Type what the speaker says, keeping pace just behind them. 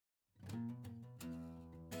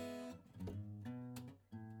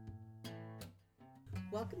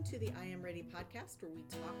Welcome to the I Am Ready podcast, where we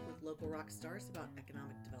talk with local rock stars about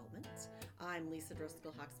economic development. I'm Lisa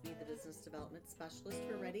Driscoll-Hawksby, the business development specialist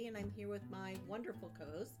for REDI, and I'm here with my wonderful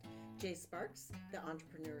co-host, Jay Sparks, the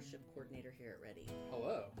entrepreneurship coordinator here at REDI.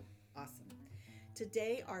 Hello. Awesome.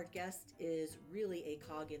 Today, our guest is really a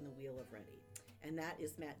cog in the wheel of REDI, and that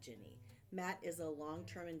is Matt Jenne. Matt is a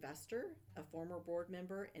long-term investor, a former board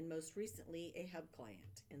member, and most recently a Hub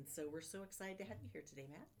client. And so we're so excited to have you here today,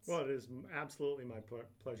 Matt. Well, it is absolutely my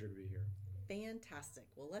pleasure to be here. Fantastic.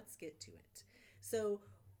 Well, let's get to it. So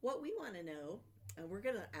what we want to know, and we're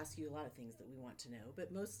going to ask you a lot of things that we want to know,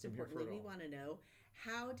 but most importantly, we want to know,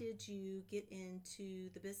 how did you get into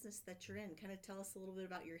the business that you're in? Kind of tell us a little bit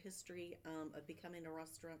about your history of becoming a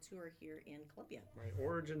restaurateur here in Columbia. My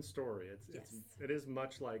origin story. It is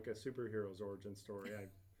much like a superhero's origin story. I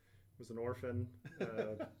was an orphan.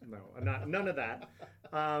 None of that.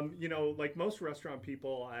 Like most restaurant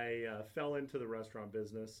people, I fell into the restaurant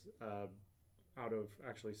business out of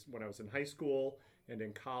actually when I was in high school and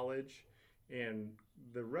in college. And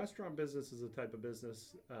the restaurant business is a type of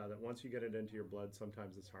business that once you get it into your blood,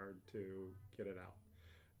 sometimes it's hard to get it out.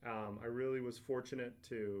 I really was fortunate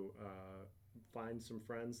to find some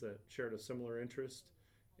friends that shared a similar interest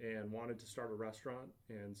and wanted to start a restaurant.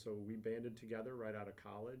 And so we banded together right out of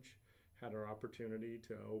college, had our opportunity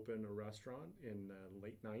to open a restaurant in the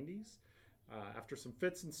late 90s. After some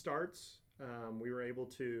fits and starts, we were able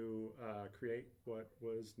to create what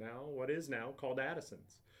is now called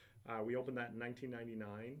Addison's. We opened that in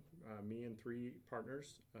 1999, me and three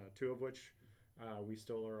partners, two of which we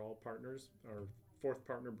still are all partners. Our fourth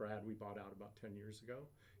partner, Brad, we bought out about 10 years ago.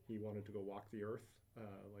 He wanted to go walk the earth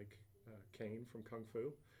like Kane from Kung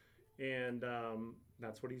Fu. And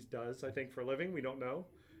that's what he does, I think, for a living. We don't know.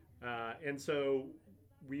 And so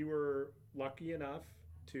we were lucky enough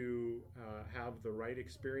to have the right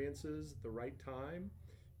experiences, the right time,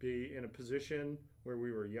 be in a position where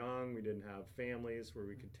we were young, we didn't have families, where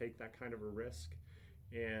we could take that kind of a risk.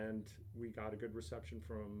 And we got a good reception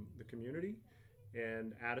from the community.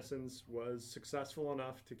 And Addison's was successful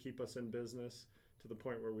enough to keep us in business to the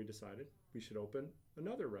point where we decided we should open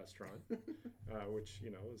another restaurant, which,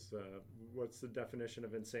 is what's the definition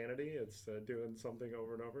of insanity? It's doing something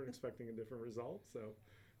over and over and expecting a different result. So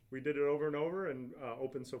we did it over and over and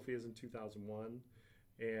opened Sophia's in 2001.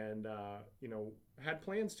 And, had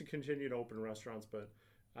plans to continue to open restaurants, but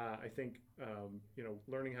I think,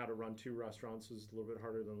 learning how to run two restaurants is a little bit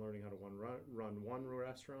harder than learning how to run one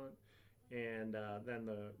restaurant. And then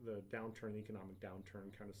the economic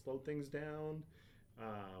downturn kind of slowed things down.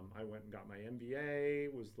 I went and got my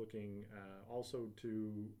MBA, was looking also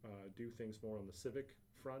to do things more on the civic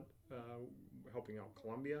front, helping out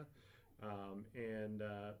Columbia.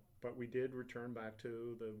 But we did return back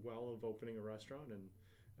to the well of opening a restaurant, and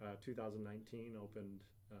 2019 opened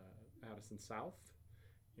Addison South,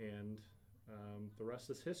 and the rest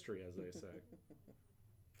is history, as they say.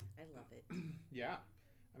 I love it. Yeah.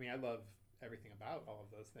 I mean, I love everything about all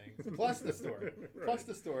of those things, plus the story. Right. Plus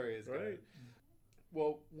the story is good. Right.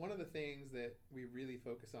 Well, one of the things that we really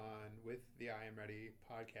focus on with the I Am Ready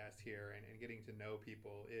podcast here and getting to know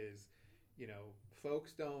people is,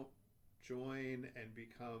 folks don't join and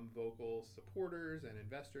become vocal supporters and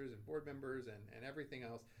investors and board members and everything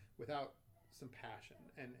else without some passion.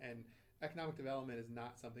 And economic development is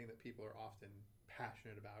not something that people are often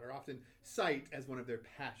passionate about or often cite as one of their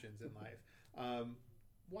passions in life.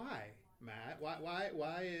 Why, Matt?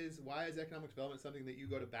 Why is economic development something that you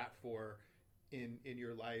go to bat for in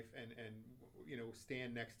your life and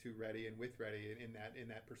stand next to REDI and with REDI in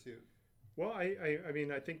that pursuit? Well, I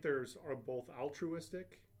mean, I think there's both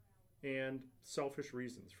altruistic and selfish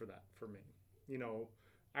reasons for that for me.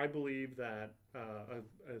 I believe that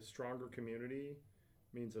a stronger community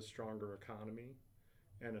means a stronger economy,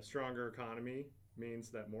 and a stronger economy means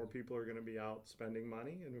that more people are going to be out spending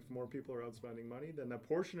money, and if more people are out spending money, then a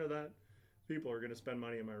portion of that people are going to spend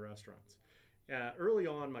money in my restaurants. Early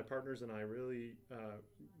on, my partners and I really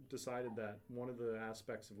decided that one of the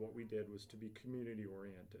aspects of what we did was to be community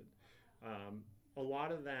oriented. A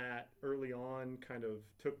lot of that early on kind of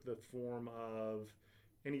took the form of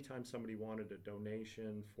anytime somebody wanted a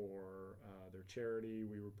donation for their charity,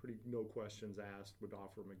 we were pretty no questions asked, would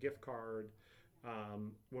offer them a gift card.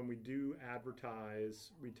 When we do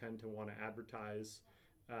advertise, we tend to want to advertise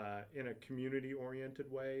in a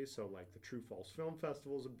community-oriented way. So like the True False Film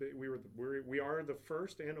Festival is we are the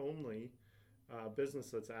first and only business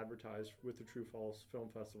that's advertised with the True False Film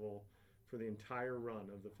Festival for the entire run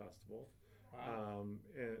of the festival. Wow.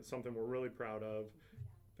 Something we're really proud of.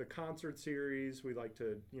 The concert series, we like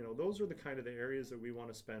to, those are the kind of the areas that we want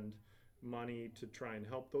to spend money to try and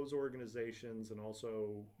help those organizations and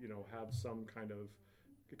also, have some kind of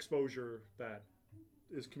exposure that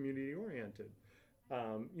is community oriented.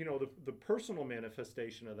 The personal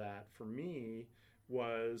manifestation of that for me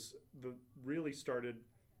was really started,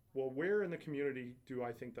 well, where in the community do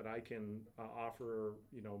I think that I can offer,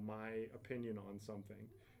 my opinion on something,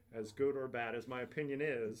 as good or bad as my opinion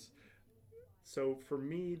is. So for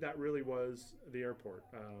me, that really was the airport.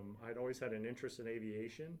 I'd always had an interest in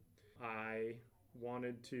aviation. I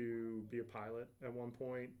wanted to be a pilot at one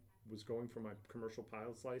point, was going for my commercial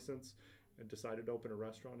pilot's license, and decided to open a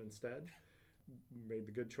restaurant instead. Made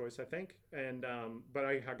the good choice, I think. And but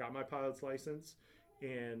I got my pilot's license,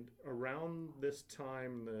 and around this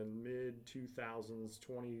time, the mid 2000s,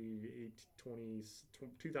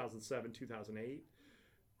 2007, 2008,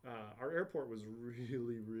 our airport was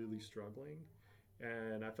really, really struggling.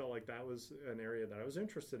 And I felt like that was an area that I was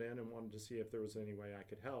interested in and wanted to see if there was any way I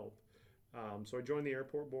could help. So I joined the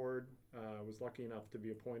airport board, was lucky enough to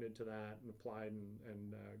be appointed to that and applied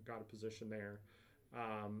and got a position there.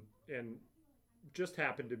 And just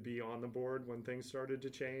happened to be on the board when things started to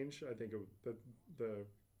change. I think the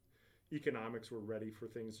economics were ready for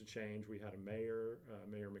things to change. We had a mayor,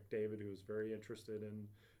 Mayor McDavid, who was very interested in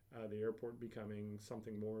the airport becoming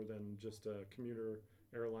something more than just a commuter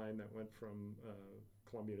airline that went from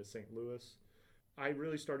Columbia to St. Louis. I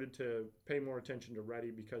really started to pay more attention to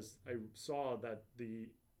REDI because I saw that the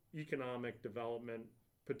economic development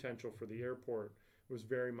potential for the airport was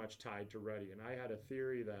very much tied to REDI. And I had a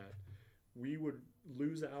theory that we would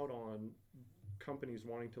lose out on companies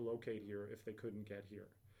wanting to locate here if they couldn't get here,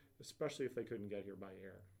 especially if they couldn't get here by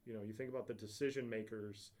air. You think about the decision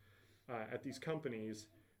makers at these companies,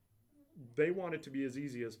 they want it to be as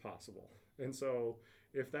easy as possible. And so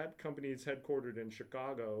if that company is headquartered in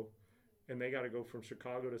Chicago and they got to go from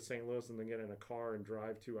Chicago to St. Louis and then get in a car and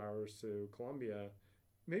drive 2 hours to Columbia,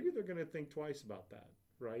 maybe they're going to think twice about that,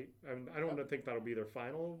 right? I don't think that'll be their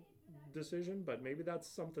final decision, but maybe that's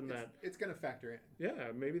something it's going to factor in.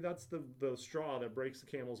 Yeah, maybe that's the straw that breaks the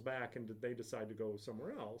camel's back and they decide to go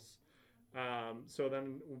somewhere else. So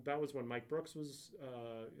then that was when Mike Brooks was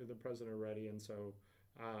the president of REDI, and so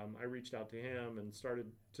I reached out to him and started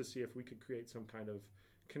to see if we could create some kind of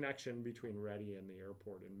connection between REDI and the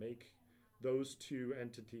airport and make those two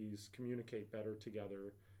entities communicate better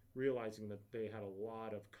together, realizing that they had a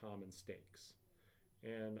lot of common stakes.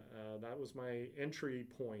 And that was my entry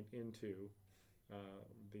point into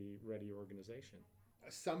the REDI organization.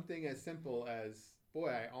 Something as simple as, boy,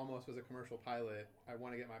 I almost was a commercial pilot, I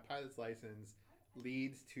want to get my pilot's license,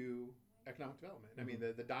 leads to economic development. I mean,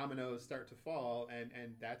 the dominoes start to fall,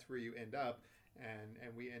 and that's where you end up.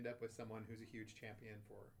 And we end up with someone who's a huge champion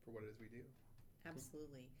for what it is we do.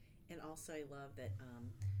 Absolutely. And also I love that,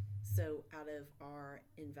 so out of our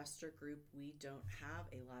investor group, we don't have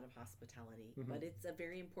a lot of hospitality, but it's a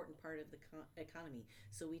very important part of the economy.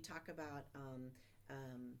 So we talk about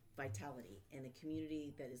vitality, and a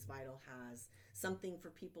community that is vital has something for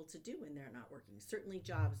people to do when they're not working. Certainly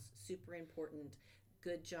jobs, super important.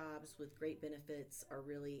 Good jobs with great benefits are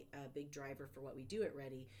really a big driver for what we do at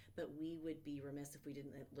REDI, but we would be remiss if we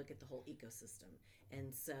didn't look at the whole ecosystem.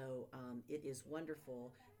 And so it is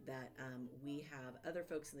wonderful that we have other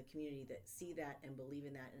folks in the community that see that and believe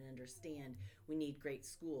in that and understand we need great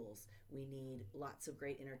schools. We need lots of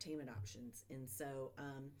great entertainment options. And so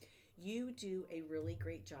you do a really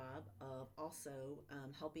great job of also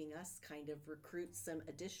helping us kind of recruit some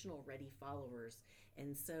additional REDI followers.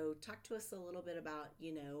 And so talk to us a little bit about,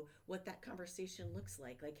 what that conversation looks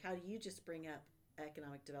like. Like, how do you just bring up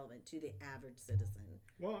economic development to the average citizen?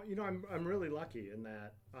 Well, I'm really lucky in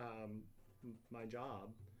that my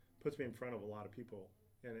job puts me in front of a lot of people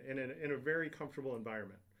in a very comfortable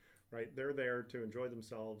environment, right? They're there to enjoy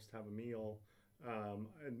themselves, to have a meal.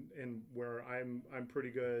 And where I'm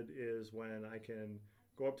pretty good is when I can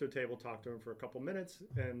go up to a table, talk to them for a couple minutes,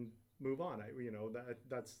 and move on.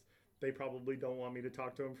 They probably don't want me to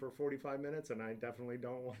talk to them for 45 minutes, and I definitely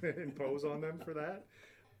don't want to impose on them for that.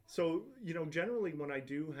 So, generally when I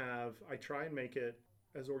try and make it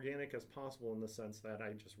as organic as possible in the sense that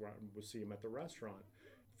I just will see them at the restaurant.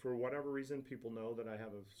 For whatever reason, people know that I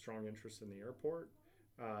have a strong interest in the airport.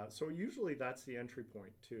 So usually that's the entry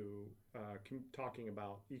point to talking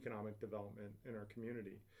about economic development in our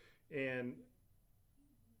community. And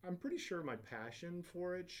I'm pretty sure my passion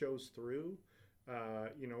for it shows through,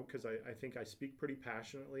 because I think I speak pretty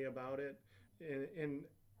passionately about it. And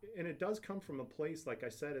it does come from a place, like I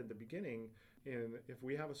said at the beginning, and if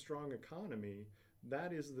we have a strong economy,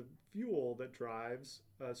 that is the fuel that drives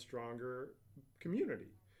a stronger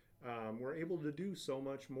community. we're able to do so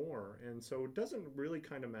much more. And so it doesn't really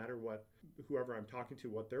kind of matter what whoever I'm talking to,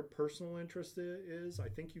 what their personal interest is. I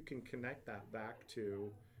think you can connect that back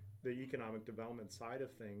to the economic development side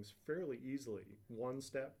of things fairly easily. 1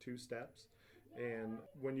 step, 2 steps. And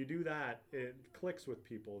when you do that, it clicks with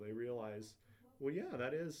people. They realize, well, yeah,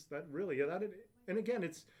 and again,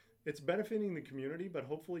 it's benefiting the community, but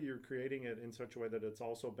hopefully you're creating it in such a way that it's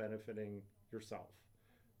also benefiting yourself.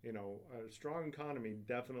 You know, a strong economy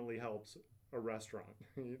definitely helps a restaurant.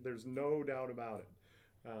 There's no doubt about it.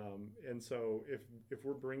 And so if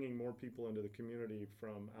we're bringing more people into the community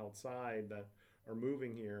from outside that are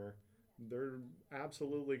moving here, they're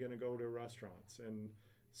absolutely going to go to restaurants. And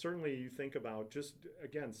certainly you think about, just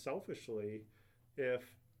again, selfishly, if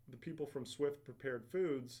the people from Swift Prepared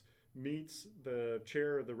Foods meets the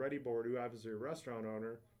chair of the REDI board who happens to be a restaurant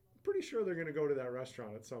owner, pretty sure they're going to go to that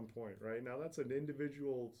restaurant at some point, right? Now, that's an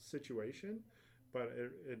individual situation, but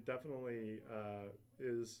it definitely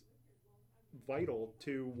is vital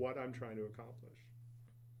to what I'm trying to accomplish.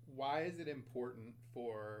 Why is it important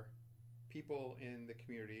for people in the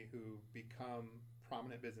community who become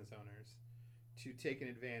prominent business owners to take an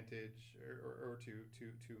advantage or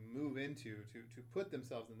to move into, to put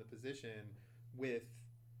themselves in the position with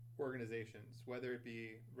organizations, whether it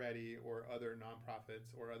be REDI or other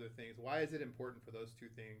nonprofits or other things? Why is it important for those two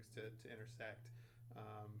things to intersect?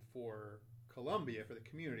 For Columbia, for the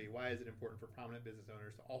community, why is it important for prominent business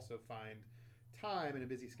owners to also find time in a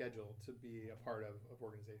busy schedule to be a part of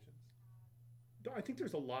organizations? I think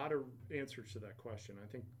there's a lot of answers to that question. I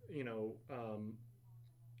think,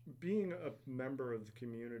 being a member of the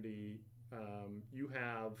community, you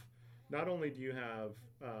have, not only do you have,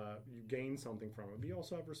 you gain something from it, but you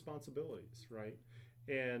also have responsibilities, right?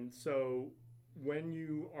 And so when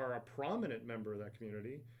you are a prominent member of that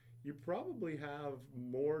community, you probably have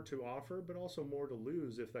more to offer, but also more to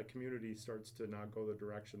lose if that community starts to not go the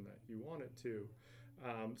direction that you want it to.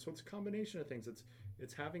 So it's a combination of things.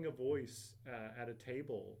 It's having a voice at a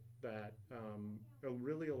table that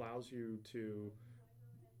really allows you to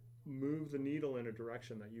move the needle in a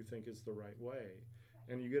direction that you think is the right way.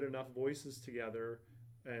 And you get enough voices together,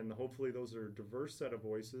 and hopefully those are a diverse set of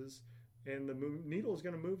voices, and the needle is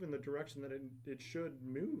going to move in the direction that it should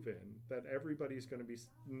move in, that everybody's going to be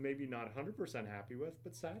maybe not 100% happy with,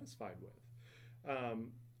 but satisfied with.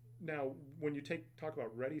 Now, when you talk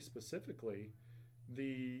about REDI specifically,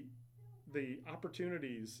 the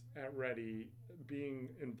opportunities at REDI, being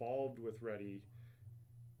involved with REDI,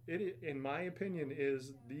 it, in my opinion,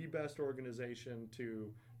 is the best organization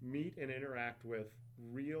to meet and interact with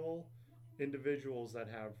real individuals that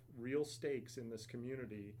have real stakes in this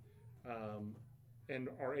community, and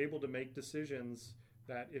are able to make decisions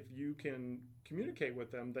that, if you can communicate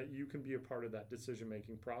with them, that you can be a part of that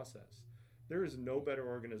decision-making process. There is no better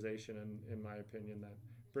organization, in my opinion, that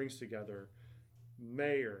brings together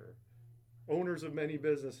mayor, owners of many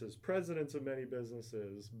businesses, presidents of many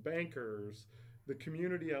businesses, bankers, the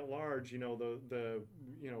community at large, the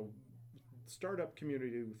startup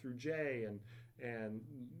community through Jay, and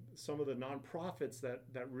some of the nonprofits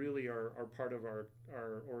that really are part of our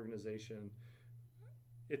organization.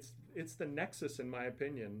 It's the nexus, in my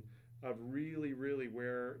opinion, of really, really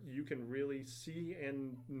where you can really see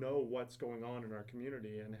and know what's going on in our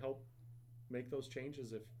community and help make those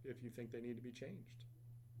changes if you think they need to be changed.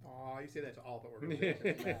 Oh, you say that to all the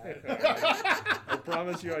organizations. I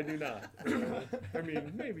promise you I do not. I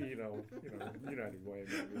mean, maybe, United Way.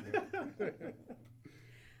 Maybe.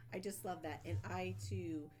 I just love that. And I,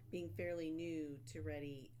 too, being fairly new to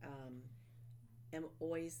REDI, am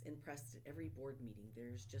always impressed at every board meeting.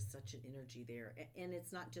 There's just such an energy there. And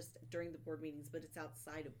it's not just during the board meetings, but it's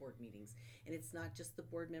outside of board meetings. And it's not just the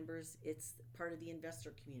board members, it's part of the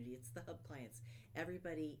investor community, it's the hub clients.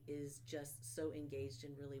 Everybody is just so engaged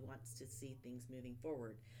and really wants to see things moving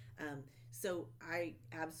forward. So I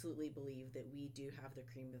absolutely believe that we do have the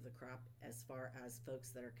cream of the crop as far as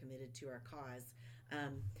folks that are committed to our cause.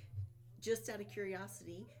 Just out of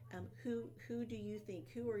curiosity, who do you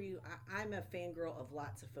think, who are you? I'm a fangirl of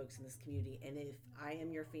lots of folks in this community, and if I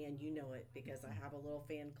am your fan, you know it, because I have a little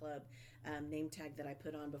fan club name tag that I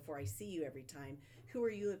put on before I see you every time. Who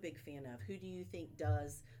are you a big fan of? Who do you think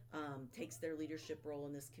takes their leadership role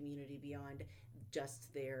in this community beyond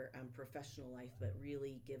just their professional life, but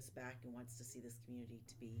really gives back and wants to see this community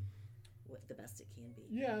to be the best it can be?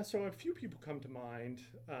 Yeah, so a few people come to mind.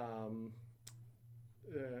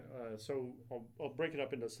 So I'll break it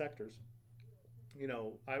up into sectors.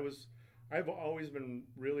 I've always been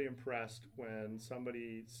really impressed when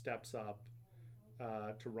somebody steps up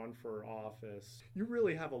to run for office. You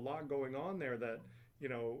really have a lot going on there that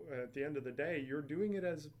at the end of the day, you're doing it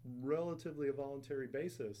as relatively a voluntary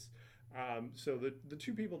basis. So the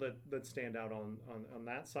two people that stand out on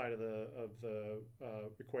that side of the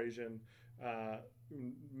equation,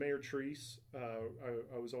 Mayor Treese.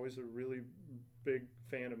 I was always a really big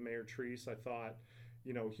fan of Mayor Treese. I thought,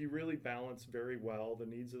 he really balanced very well the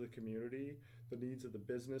needs of the community, the needs of the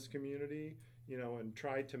business community, and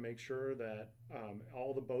tried to make sure that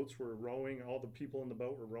all the boats were rowing, all the people in the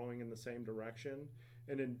boat were rowing in the same direction,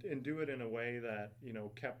 and do it in a way that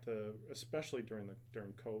kept especially during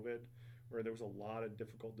COVID, where there was a lot of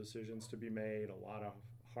difficult decisions to be made, a lot of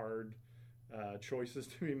hard choices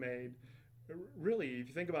to be made. Really,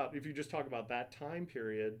 if you just talk about that time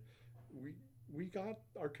period,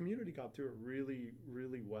 our community got through it really,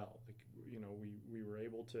 really well. We were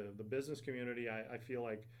able to, the business community, I feel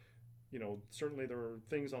like, certainly there were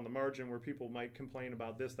things on the margin where people might complain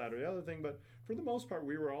about this, that, or the other thing, but for the most part,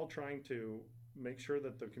 we were all trying to make sure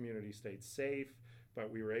that the community stayed safe, but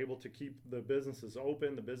we were able to keep the businesses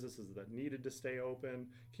open, the businesses that needed to stay open,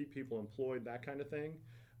 keep people employed, that kind of thing.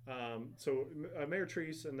 So Mayor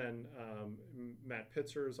Treese, and then Matt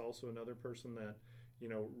Pitzer is also another person that,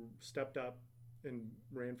 stepped up and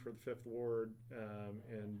ran for the 5th Ward,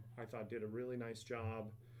 and I thought did a really nice job,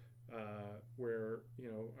 where,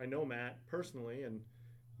 I know Matt personally, and,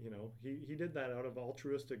 he did that out of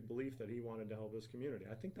altruistic belief that he wanted to help his community.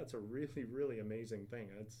 I think that's a really, really amazing thing.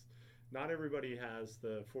 Not everybody has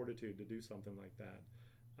the fortitude to do something like that.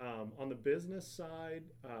 On the business side,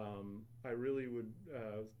 I really would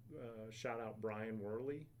shout out Brian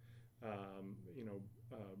Worley.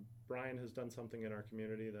 Brian has done something in our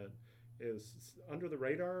community that is under the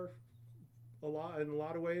radar in a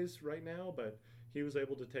lot of ways right now, but he was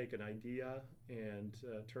able to take an idea and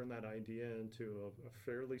turn that idea into a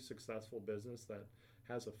fairly successful business that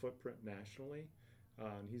has a footprint nationally.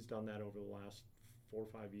 And he's done that over the last 4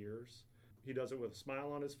 or 5 years. He does it with a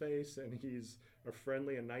smile on his face, and he's a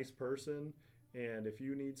friendly and nice person. And if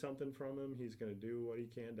you need something from him, he's going to do what he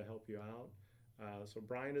can to help you out. So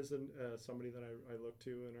Brian is somebody that I look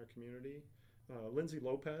to in our community. Lindsay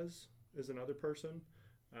Lopez is another person.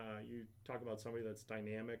 You talk about somebody that's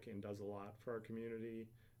dynamic and does a lot for our community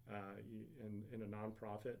in a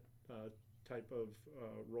nonprofit type of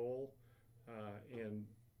role. And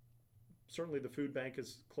certainly the food bank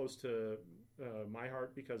is close to my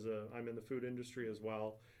heart because I'm in the food industry as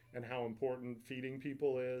well, and how important feeding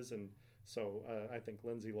people is. And so I think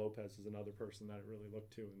Lindsay Lopez is another person that I really look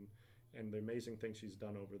to, and the amazing things she's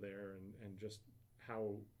done over there, and just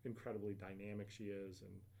how incredibly dynamic she is,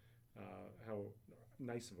 and how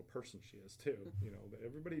nice of a person she is too.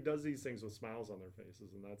 Everybody does these things with smiles on their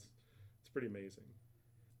faces, and it's pretty amazing.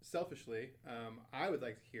 Selfishly, I would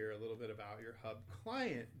like to hear a little bit about your hub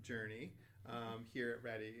client journey here at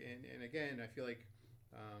REDI. And again, I feel like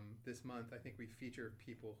this month, I think we feature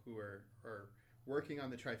people who are working on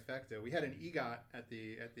the trifecta. We had an EGOT at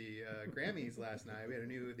the Grammys last night. We had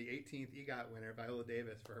the 18th EGOT winner, Viola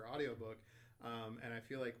Davis, for her audiobook. And I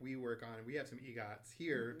feel like we have some EGOTs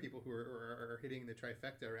here, people who are hitting the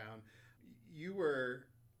trifecta around. You were,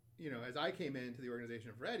 as I came into the organization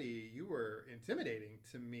of REDI, you were intimidating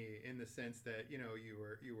to me in the sense that, you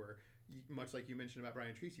were much like you mentioned about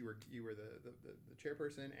Brian Treese, you were the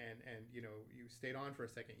chairperson, and you stayed on for a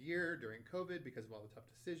second year during COVID because of all the tough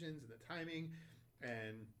decisions and the timing.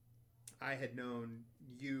 And I had known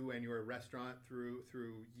you and your restaurant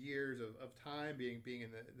through years of time being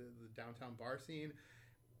in the downtown bar scene.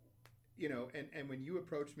 And when you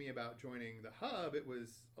approached me about joining the hub, it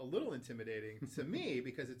was a little intimidating to me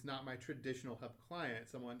because it's not my traditional hub client,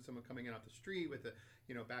 someone coming in off the street with a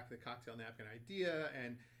back of the cocktail napkin idea,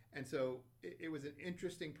 and so it was an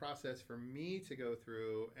interesting process for me to go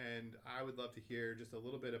through. And I would love to hear just a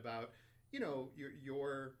little bit about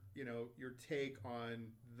your take on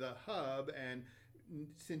the hub. And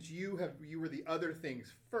since you were the other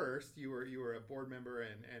things first, you were a board member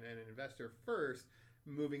and an investor first,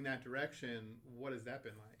 moving that direction, what has that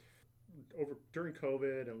been like? During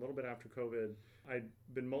COVID and a little bit after COVID, I'd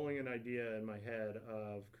been mulling an idea in my head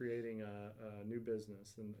of creating a new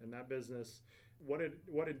business, and that business, what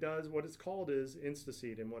it's called is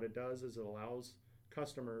InstaSeed, and what it does is it allows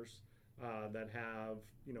customers that have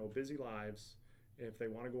busy lives, if they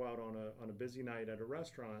want to go out on a busy night at a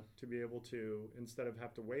restaurant, to be able to, instead of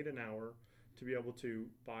have to wait an hour, to be able to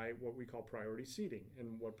buy what we call priority seating.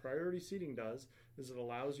 And what priority seating does is it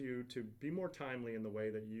allows you to be more timely in the way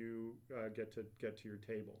that you get to your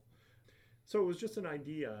table. So it was just an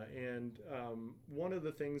idea, and one of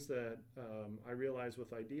the things that I realized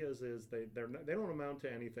with ideas is they don't amount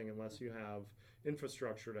to anything unless you have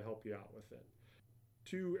infrastructure to help you out with it.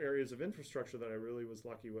 two areas of infrastructure that I really was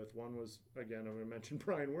lucky with. One was, again, I'm going to mention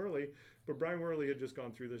Brian Worley, but Brian Worley had just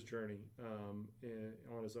gone through this journey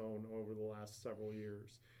on his own over the last several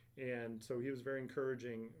years. And so he was very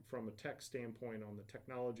encouraging from a tech standpoint on the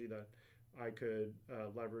technology that I could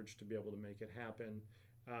leverage to be able to make it happen.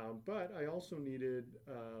 But I also needed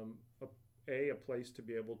a place to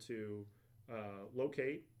be able to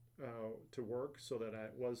locate to work, so that I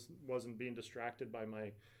wasn't being distracted by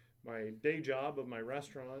my day job of my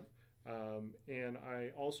restaurant. And I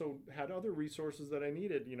also had other resources that I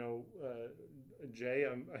needed. Jay,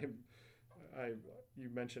 you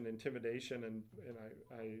mentioned intimidation, and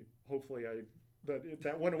I hopefully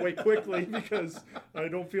that went away quickly because I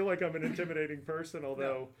don't feel like I'm an intimidating person,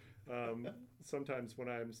 although sometimes when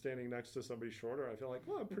I'm standing next to somebody shorter, I feel like,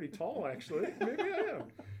 well, I'm pretty tall, actually. Maybe I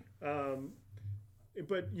am.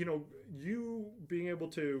 But you being able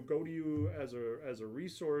to go to you as a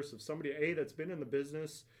resource of somebody that's been in the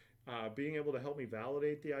business, being able to help me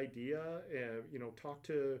validate the idea, and talk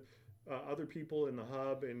to other people in the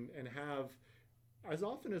hub, and have, as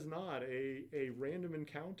often as not, a random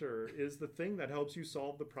encounter is the thing that helps you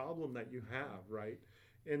solve the problem that you have, right?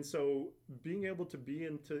 And so being able to be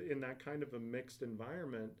in that kind of a mixed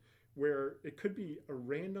environment where it could be a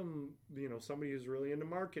random, somebody who's really into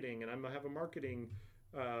marketing, and I'm gonna have a marketing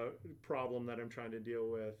problem that I'm trying to deal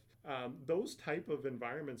with. Those type of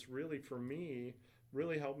environments really, for me,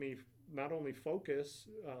 really help me not only focus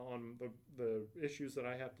on the issues that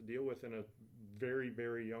I have to deal with in a very,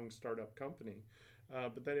 very young startup company,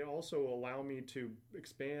 but they also allow me to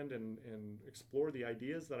expand and explore the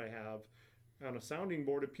ideas that I have on a sounding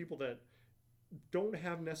board of people that don't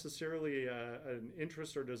have necessarily an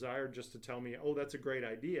interest or desire just to tell me, oh, that's a great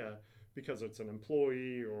idea, because it's an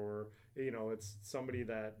employee, or it's somebody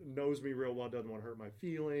that knows me real well, doesn't want to hurt my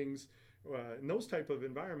feelings. In those type of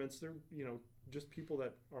environments, they're just people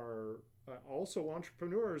that are also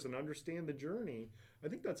entrepreneurs and understand the journey. I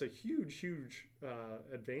think that's a huge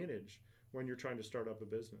advantage when you're trying to start up a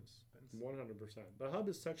business. 100%. The hub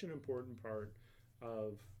is such an important part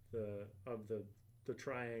of the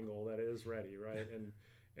triangle that is REDI, right?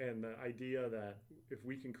 And the idea that if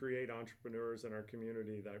we can create entrepreneurs in our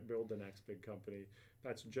community that build the next big company,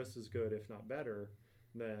 that's just as good, if not better,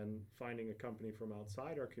 than finding a company from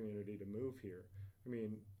outside our community to move here. I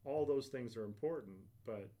mean, all those things are important,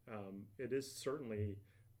 but it is certainly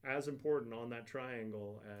as important on that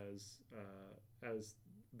triangle as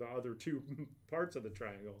the other two parts of the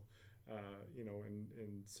triangle.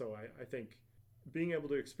 And so I think being able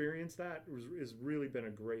to experience that has really been a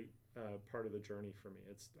great part of the journey for me.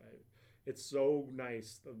 It's so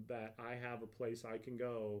nice that I have a place I can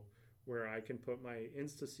go where I can put my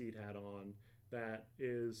InstaSeat hat on that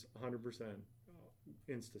is 100%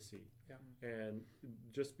 InstaSeat. Yeah. And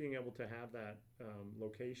just being able to have that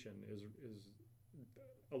location is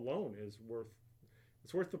alone is worth.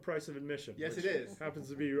 It's worth the price of admission. Yes, it is. Happens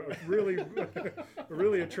to be a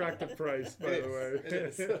really attractive price, by the way. It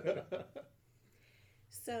is.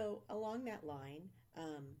 So along that line,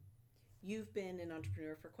 you've been an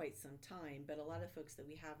entrepreneur for quite some time, but a lot of folks that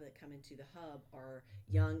we have that come into the hub are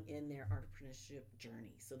young in their entrepreneurship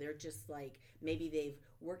journey. So they're just like, maybe they've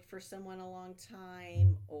worked for someone a long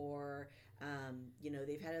time, or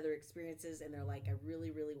they've had other experiences, and they're like, I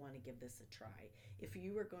really, really want to give this a try. If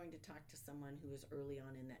you were going to talk to someone who is early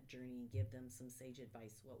on in that journey and give them some sage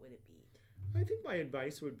advice, what would it be? I think my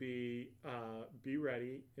advice would be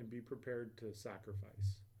ready and be prepared to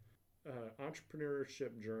sacrifice.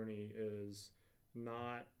 Entrepreneurship journey is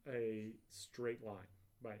not a straight line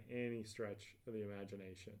by any stretch of the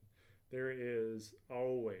imagination. There is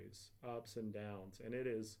always ups and downs, and it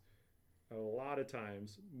is a lot of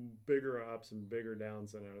times bigger ups and bigger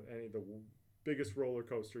downs than the biggest roller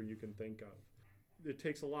coaster you can think of. It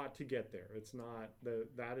takes a lot to get there. It's not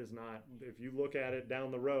that is not, if you look at it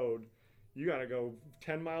down the road, you got to go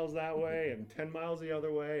 10 miles that way and 10 miles the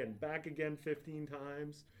other way and back again 15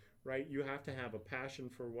 times, right? You have to have a passion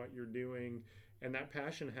for what you're doing, and that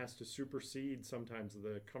passion has to supersede sometimes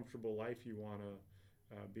the comfortable life you want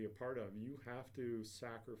to be a part of. You have to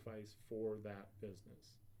sacrifice for that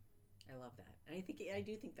business. I love that. And I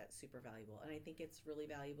do think that's super valuable. And I think it's really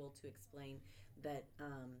valuable to explain that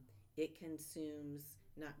it consumes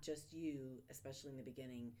not just you, especially in the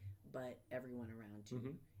beginning, but everyone around you.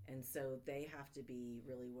 Mm-hmm. And so they have to be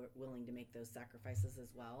really willing to make those sacrifices as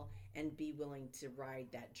well, and be willing to ride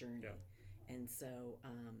that journey. Yeah. And so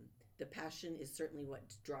the passion is certainly what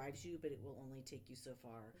drives you, but it will only take you so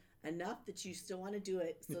far enough that you still want to do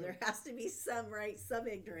it. So there has to be some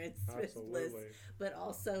ignorance, Absolutely. Bliss, but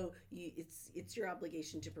also it's your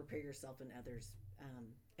obligation to prepare yourself and others.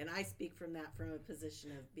 And I speak from a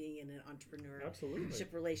position of being in an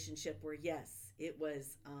entrepreneurship relationship where, yes, it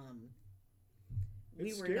was,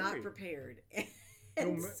 we were not prepared.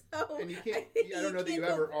 And you can't, I don't know that you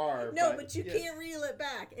ever are. No, but you can't reel it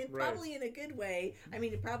back. And probably in a good way. I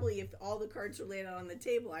mean, probably if all the cards were laid out on the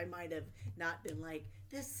table, I might have not been like,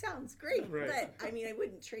 this sounds great. Right. But, I mean, I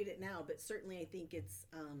wouldn't trade it now. But certainly I think it's,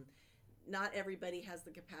 not everybody has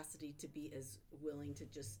the capacity to be as willing to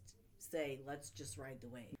just say, let's just ride the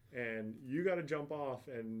wave. And you got to jump off,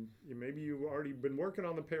 and maybe you've already been working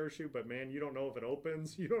on the parachute, but man, you don't know if it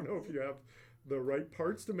opens. You don't know if you have the right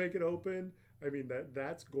parts to make it open. I mean,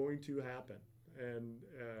 that's going to happen, and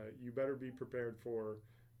you better be prepared for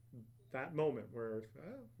that moment where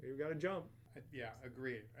you got to jump. Yeah,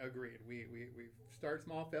 agreed. We start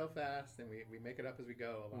small, fail fast, and we make it up as we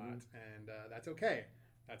go a lot, and that's okay.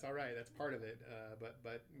 That's all right. That's part of it.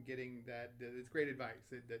 But getting that, it's great advice.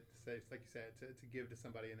 That says, like you said, to give to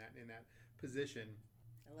somebody in that position.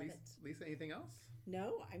 I love it. Lisa, anything else?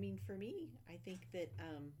 No, I mean, for me, I think that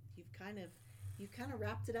you've kind of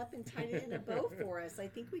wrapped it up and tied it in a bow for us. I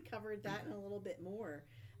think we covered that and a little bit more.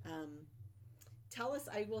 Tell us,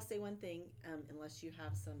 I will say one thing, unless you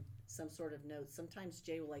have some sort of notes. Sometimes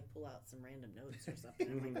Jay will pull out some random notes or something.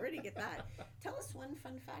 I'm like, where did you get that? Tell us one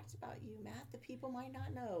fun fact about you, Matt, that people might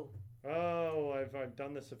not know. Oh, I've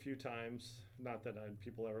done this a few times. Not that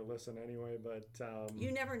people ever listen anyway, but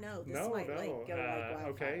you never know. This might go like wildfire.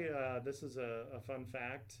 Okay, this is a fun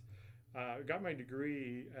fact. I got my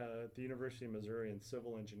degree at the University of Missouri in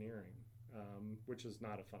civil engineering, which is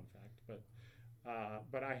not a fun fact,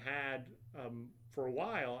 but I had for a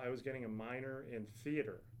while I was getting a minor in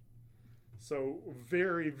theater. So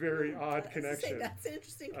very, very odd connection. That's an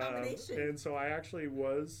interesting combination. And so I actually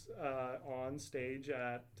was on stage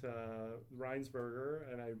at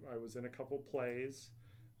Reinsberger, and I was in a couple plays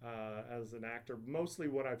as an actor. Mostly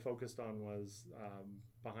what I focused on was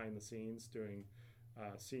behind the scenes, doing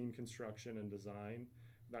scene construction and design.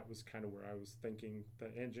 That was kind of where I was thinking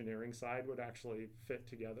the engineering side would actually fit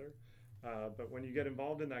together. But when you get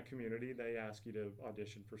involved in that community, they ask you to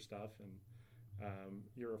audition for stuff, and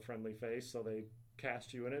you're a friendly face, so they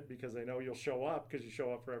cast you in it because they know you'll show up because you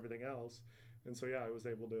show up for everything else. And so I was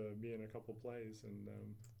able to be in a couple plays, and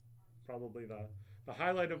probably the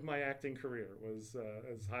highlight of my acting career was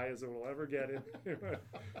as high as it will ever get in.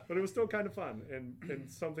 But it was still kind of fun and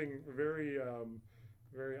something very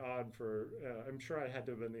very odd for I'm sure I had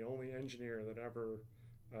to have been the only engineer that ever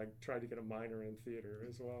tried to get a minor in theater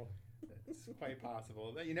as well. It's quite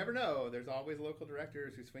possible. You never know. There's always local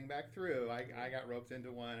directors who swing back through. I got roped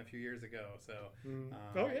into one a few years ago. So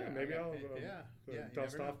maybe I'll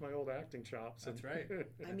dust off my old acting chops. That's right.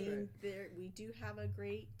 I mean, we do have a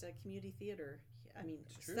great community theater. I mean,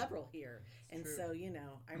 several here. And so,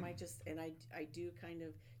 I might just, and I do kind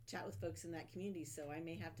of chat with folks in that community, so I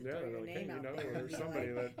may have to throw your name out there. There's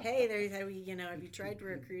somebody that... Hey, have you tried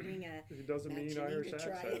recruiting a... He doesn't mean Irish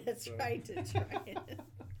accent. That's right, to try it.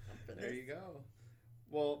 There you go.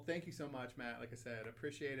 Well, thank you so much, Matt. Like I said,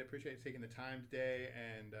 appreciate it. Appreciate taking the time today,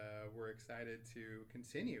 and we're excited to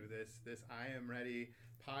continue this I Am Ready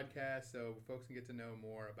podcast, so folks can get to know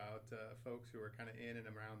more about folks who are kind of in and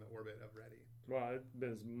around the orbit of REDI. Well, it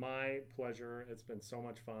is my pleasure. It's been so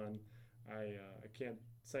much fun. I can't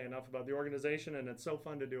say enough about the organization, and it's so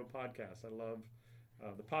fun to do a podcast. I love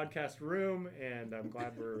the podcast room, and I'm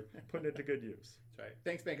glad we're putting it to good use. That's right.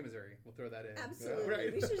 Thanks, Bank of Missouri. We'll throw that in. Absolutely.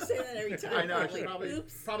 Right. We should say that every time. I know. I should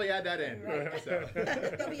probably add that in. Right. So.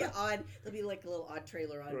 There'll be like a little odd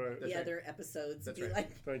trailer on the other episodes. That's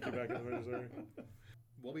right. Thank you, Bank of Missouri.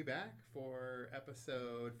 We'll be back for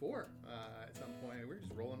episode 4 at some point. We're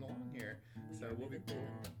just rolling along here, so we'll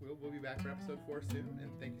be back for episode 4 soon.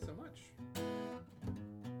 And thank you so much.